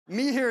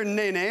Mihir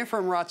Nene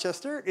from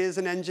Rochester is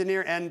an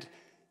engineer, and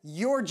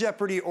your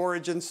Jeopardy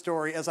origin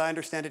story, as I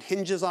understand it,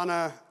 hinges on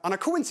a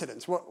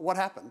coincidence. What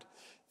happened?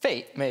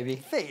 Fate, maybe.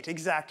 Fate,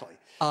 exactly.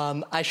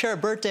 I share a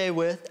birthday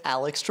with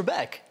Alex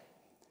Trebek.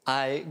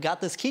 I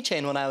got this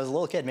keychain when I was a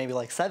little kid, maybe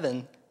like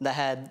 7, that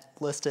had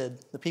listed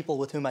the people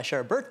with whom I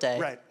share a birthday.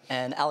 Right.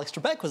 And Alex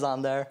Trebek was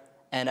on there.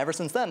 And ever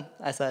since then,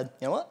 I said,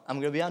 you know what? I'm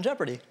going to be on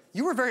Jeopardy.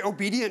 You were very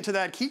obedient to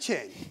that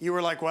keychain. You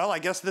were like, well, I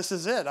guess this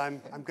is it.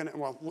 I'm gonna,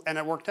 well, and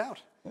it worked out.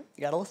 You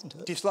got to listen to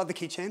it. Do you still have the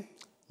keychain?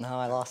 No,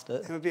 I lost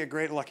it. It would be a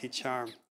great lucky charm.